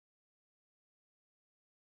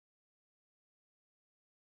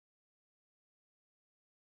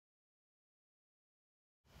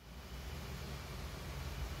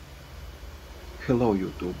Hello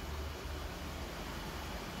YouTube.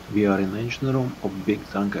 We are in engine room of big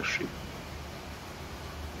tanker ship.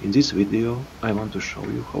 In this video I want to show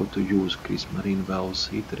you how to use Chris Marine valve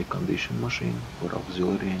seat recondition machine for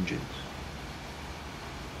auxiliary engines.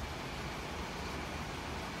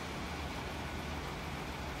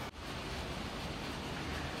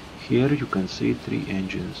 Here you can see three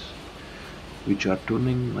engines, which are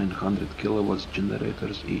turning 900 kW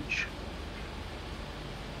generators each.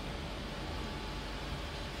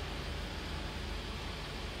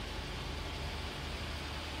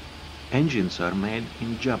 Engines are made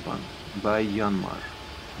in Japan by Yanmar.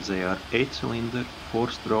 They are 8-cylinder,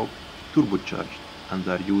 4-stroke, turbocharged and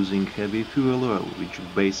are using heavy fuel oil, which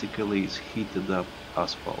basically is heated up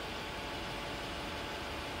asphalt.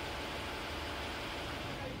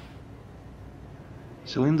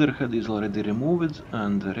 Cylinder head is already removed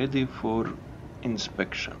and ready for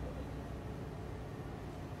inspection.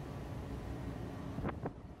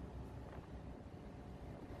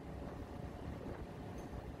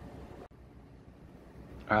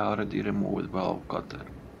 I already removed valve cutter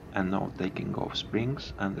and now taking off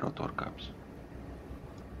springs and rotor caps.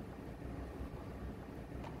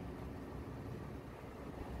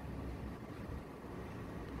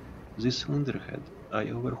 This cylinder head I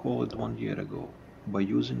overhauled 1 year ago by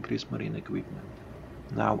using Chris Marine equipment.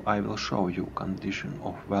 Now I will show you condition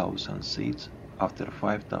of valves and seats after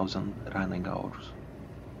 5000 running hours.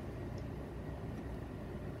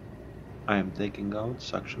 I am taking out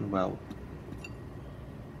suction valve.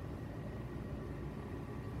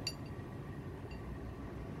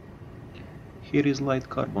 Here is light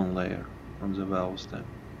carbon layer on the valve stem,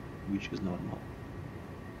 which is normal.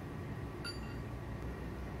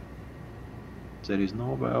 There is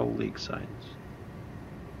no valve leak signs.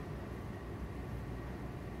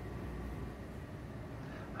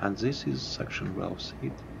 And this is suction valve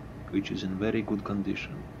seat, which is in very good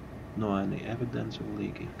condition, no any evidence of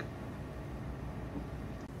leaking.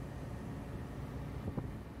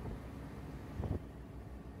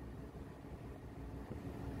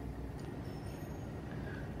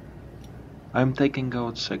 I am taking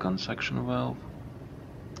out second suction valve.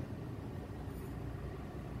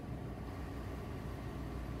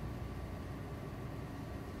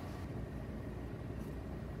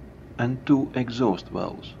 And two exhaust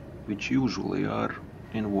valves, which usually are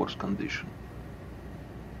in worse condition.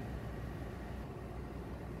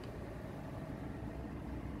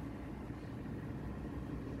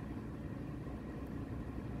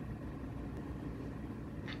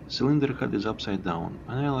 Cylinder head is upside down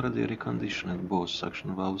and I already reconditioned both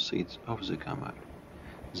suction valve seats of the Yanmar.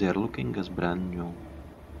 They are looking as brand new.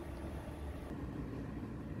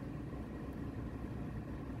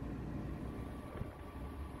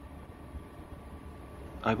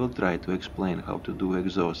 I will try to explain how to do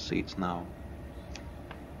exhaust seats now.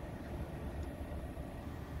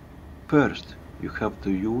 First, you have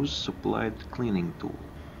to use supplied cleaning tool,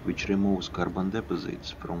 which removes carbon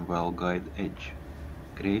deposits from valve guide edge,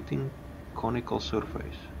 creating conical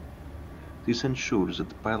surface. This ensures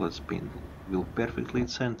that pilot spindle will perfectly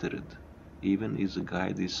centered, even if the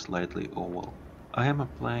guide is slightly oval. I am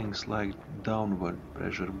applying slight downward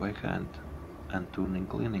pressure by hand and turning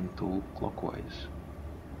cleaning tool clockwise.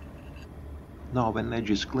 Now when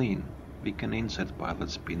edge is clean, we can insert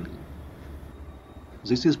pilot spindle.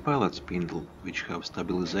 This is pilot spindle, which have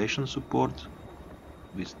stabilization support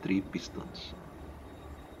with 3 pistons.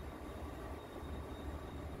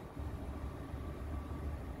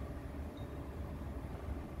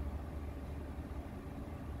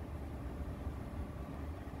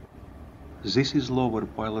 This is lower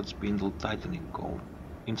pilot spindle tightening cone.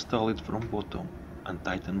 Install it from bottom and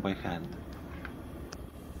tighten by hand.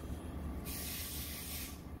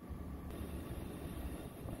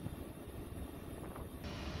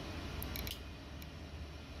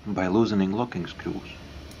 By loosening locking screws,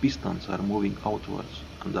 pistons are moving outwards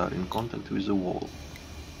and are in contact with the wall.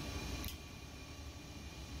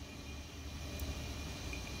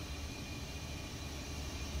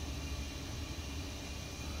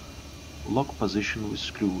 Lock position with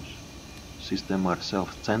screws. Systems are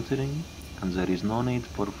self-centering and there is no need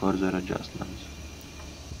for further adjustments.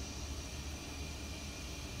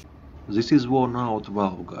 This is worn out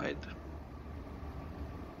valve guide.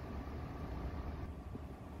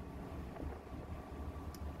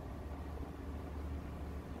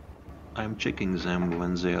 I am checking them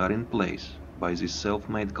when they are in place by this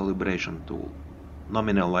self-made calibration tool.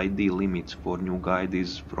 Nominal ID limits for new guide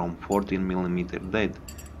is from 14 mm dead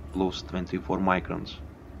plus 24 microns.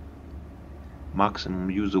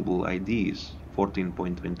 Maximum usable ID is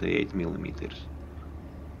 14.28 mm.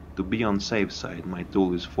 To be on safe side, my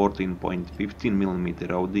tool is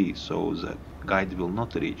 14.15mm OD, so that guide will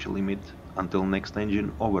not reach limit until next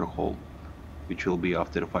engine overhaul, which will be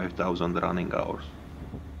after 5000 running hours.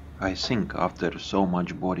 I think after so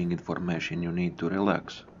much boring information you need to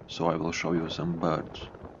relax, so I will show you some birds.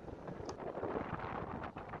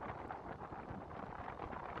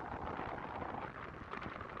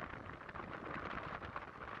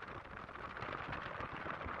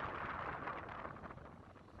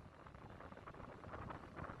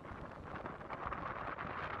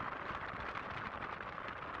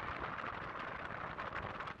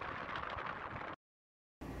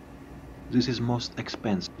 This is most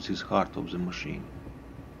expensive, this is heart of the machine.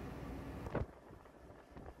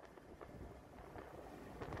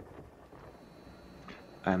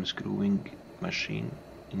 I am screwing machine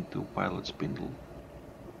into pilot spindle.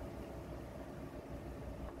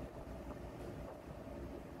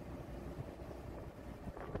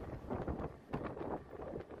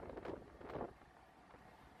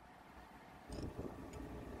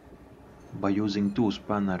 By using two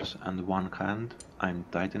spanners and one hand, I am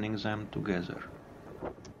tightening them together.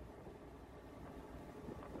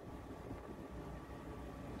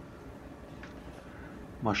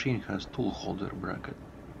 Machine has tool holder bracket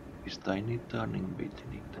with tiny turning bit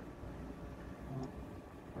in it.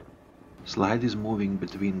 Slide is moving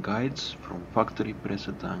between guides from factory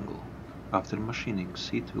preset angle. After machining,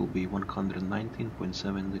 seat will be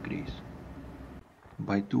 119.7 degrees.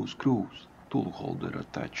 By two screws, tool holder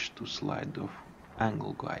attached to slide of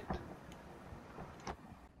angle guide.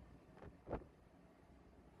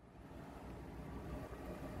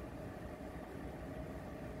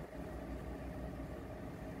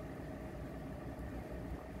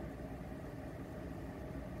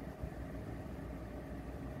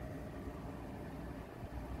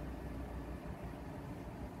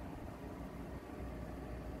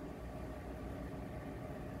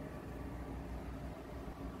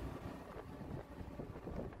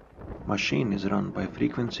 Machine is run by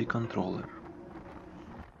frequency controller.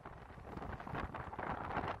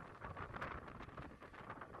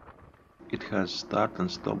 It has start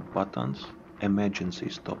and stop buttons, emergency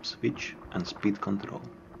stop switch and speed control.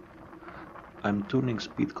 I'm turning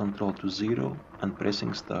speed control to 0 and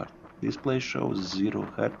pressing start. Display shows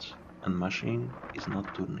 0 Hz and machine is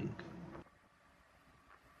not turning.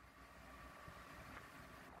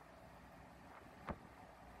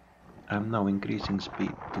 I am now increasing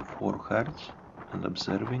speed to 4 Hz and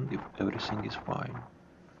observing if everything is fine.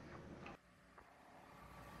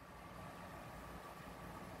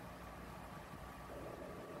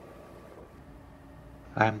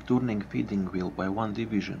 I am turning feeding wheel by 1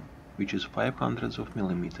 division, which is 5/100 of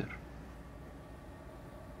millimeter.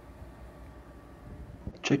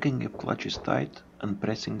 Checking if clutch is tight and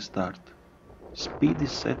pressing start. Speed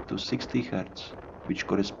is set to 60 Hz, which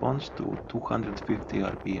corresponds to 250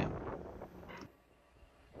 RPM.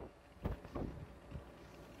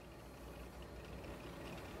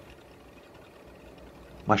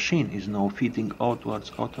 Machine is now feeding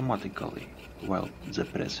outwards automatically, while the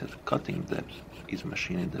preset cutting depth is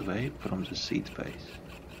machined away from the seat face.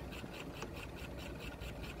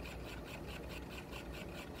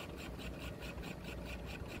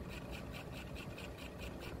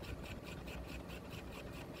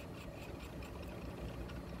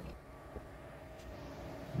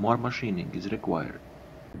 More machining is required.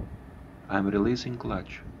 I am releasing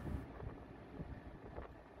clutch.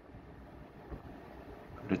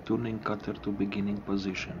 Returning cutter to beginning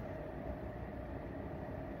position.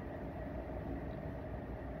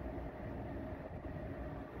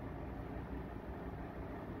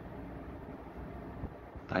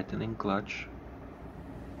 Tightening clutch,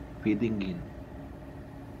 feeding in,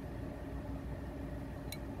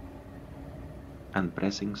 and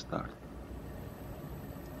pressing start.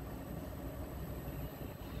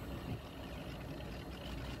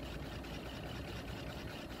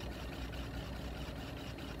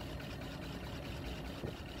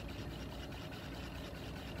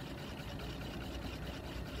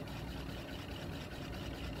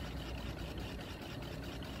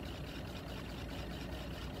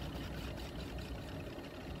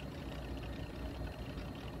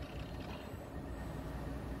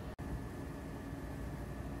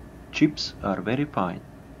 Chips are very fine.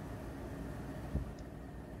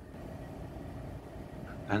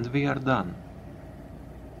 And we are done.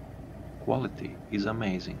 Quality is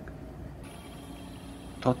amazing.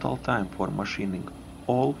 Total time for machining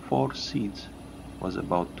all 4 seats was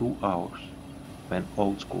about 2 hours, when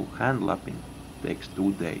old school hand lapping takes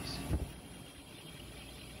 2 days.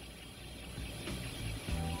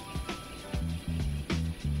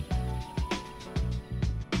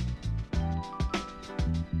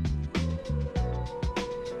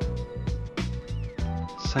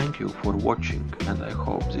 Thank you for watching, and I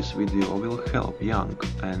hope this video will help young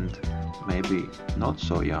and maybe not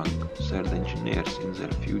so young third engineers in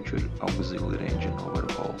their future auxiliary engine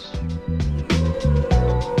overhauls.